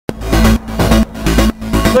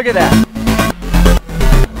Look at that.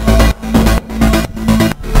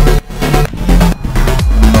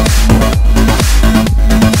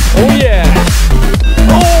 Oh yeah.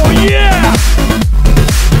 Oh yeah.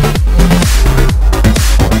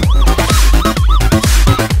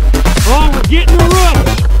 Oh, we're getting the rush.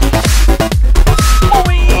 Oh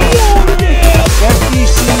yeah.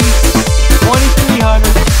 SDC 2300.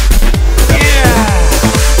 Yeah.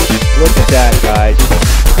 Look at that, guys.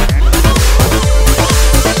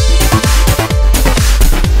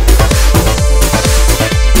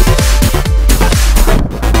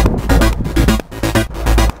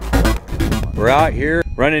 We're out here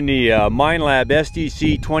running the Minelab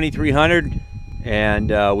SDC 2300,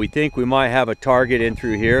 and we think we might have a target in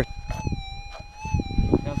through here.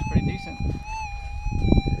 Sounds pretty decent.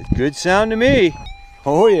 Good sound to me.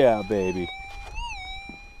 Oh yeah, baby.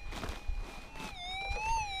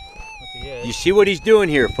 You see what he's doing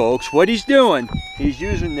here, folks? What he's doing, he's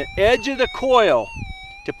using the edge of the coil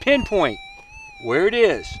to pinpoint where it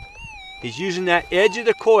is. He's using that edge of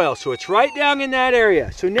the coil, so it's right down in that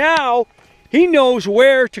area. So now he knows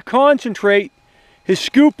where to concentrate his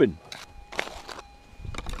scooping.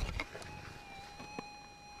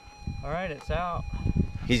 All right, it's out.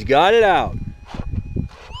 He's got it out.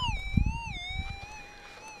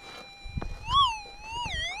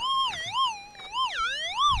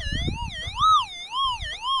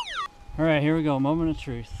 All right, here we go, moment of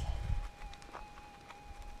truth.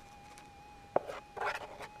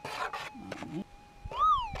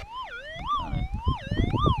 Got it.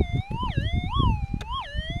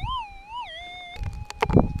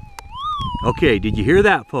 Okay, did you hear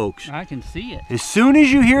that, folks? I can see it. As soon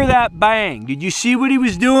as you hear that bang, did you see what he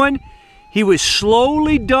was doing? He was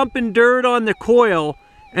slowly dumping dirt on the coil,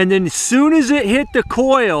 and then as soon as it hit the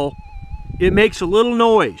coil, it makes a little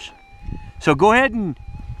noise. So go ahead and...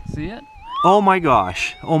 See it? Oh my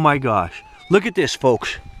gosh, oh my gosh. Look at this,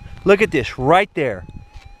 folks. Look at this right there.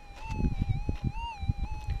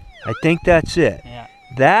 I think that's it. Yeah.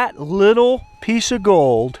 That little piece of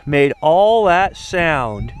gold made all that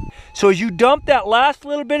sound. So as you dump that last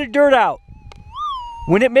little bit of dirt out,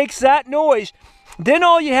 when it makes that noise, then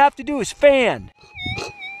all you have to do is fan.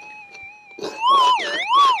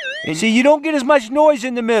 And see, you don't get as much noise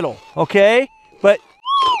in the middle, okay? But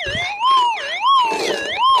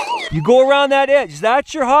you go around that edge.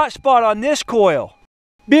 That's your hot spot on this coil.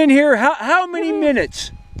 Been here how many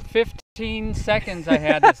minutes? 15 seconds I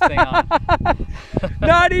had this thing on.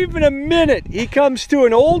 Not even a minute. He comes to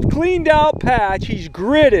an old cleaned out patch. He's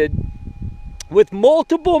gridded with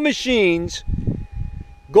multiple machines.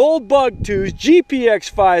 Gold bug 2s, GPX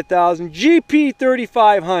 5000, GP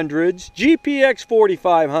 3500s, GPX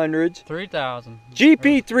 4500s, 3000,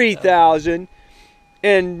 GP 3000,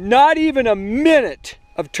 and not even a minute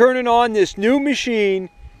of turning on this new machine,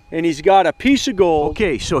 and he's got a piece of gold.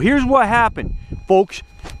 Okay, so here's what happened, folks.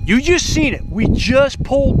 You just seen it. We just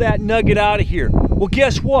pulled that nugget out of here. Well,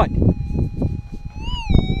 guess what?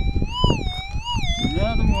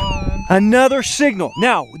 Another one. Another signal.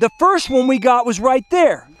 Now, the first one we got was right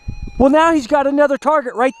there. Well, now he's got another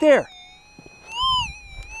target right there.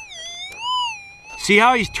 See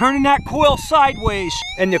how he's turning that coil sideways?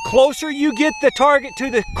 And the closer you get the target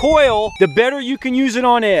to the coil, the better you can use it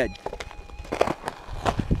on edge.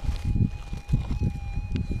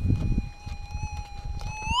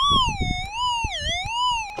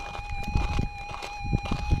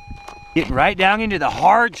 Getting right down into the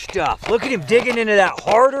hard stuff. Look at him digging into that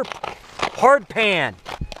hard pan.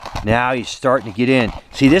 Now he's starting to get in.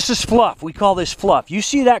 See, this is fluff. We call this fluff. You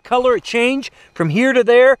see that color change from here to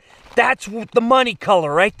there? That's the money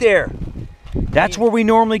color right there. That's where we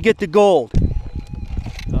normally get the gold.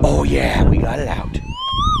 Oh yeah, we got it out.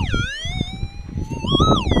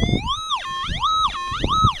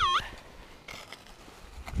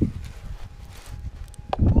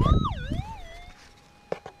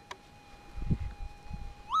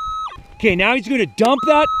 Okay, now he's gonna dump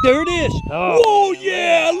that. There it is. Oh, whoa,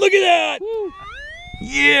 yeah, look at that. Woo.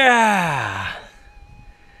 Yeah.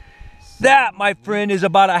 That, my friend, is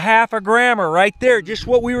about a half a grammer right there. Just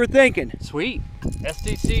what we were thinking. Sweet.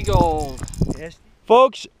 SDC gold. Yes.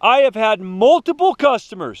 Folks, I have had multiple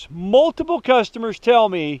customers tell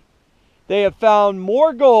me they have found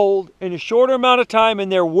more gold in a shorter amount of time in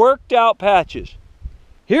their worked out patches.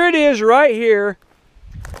 Here it is right here.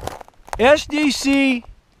 SDC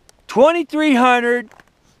 2300,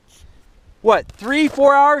 what,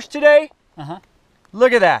 3-4 hours today? Uh-huh.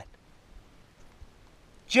 Look at that.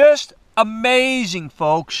 Just amazing,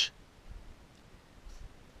 folks.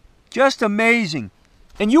 Just amazing.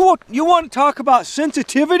 And you want to talk about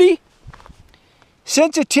sensitivity?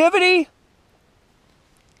 Sensitivity?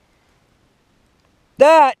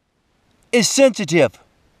 That is sensitive.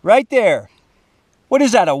 Right there. What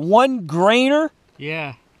is that, a 1 grainer?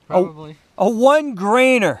 Yeah, probably. A 1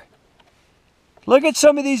 grainer. Look at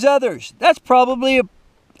some of these others. That's probably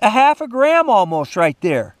a half a gram almost right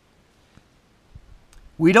there.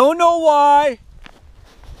 We don't know why.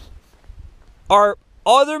 Our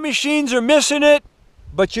other machines are missing it,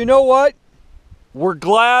 but you know what? We're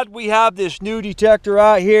glad we have this new detector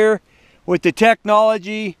out here with the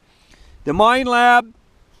technology. The Minelab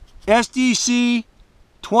SDC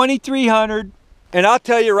 2300. And I'll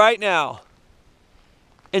tell you right now,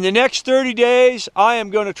 in the next 30 days, I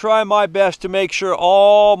am going to try my best to make sure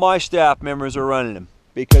all my staff members are running them,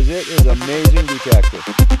 because it is an amazing detector.